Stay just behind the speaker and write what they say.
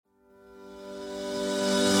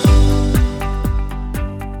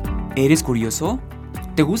¿Eres curioso?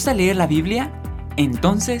 ¿Te gusta leer la Biblia?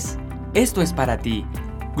 Entonces, esto es para ti.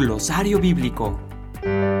 Glosario bíblico.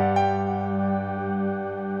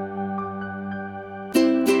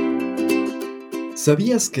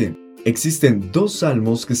 ¿Sabías que existen dos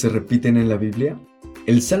salmos que se repiten en la Biblia?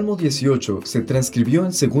 El Salmo 18 se transcribió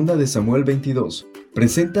en 2 de Samuel 22.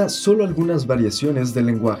 Presenta solo algunas variaciones del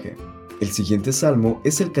lenguaje. El siguiente salmo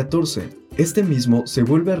es el 14. Este mismo se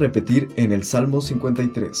vuelve a repetir en el Salmo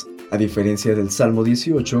 53. A diferencia del Salmo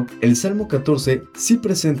 18, el Salmo 14 sí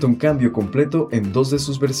presenta un cambio completo en 2 de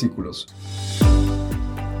sus versículos.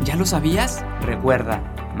 ¿Ya lo sabías?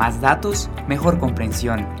 Recuerda, más datos, mejor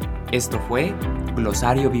comprensión. Esto fue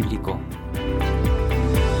Glosario Bíblico.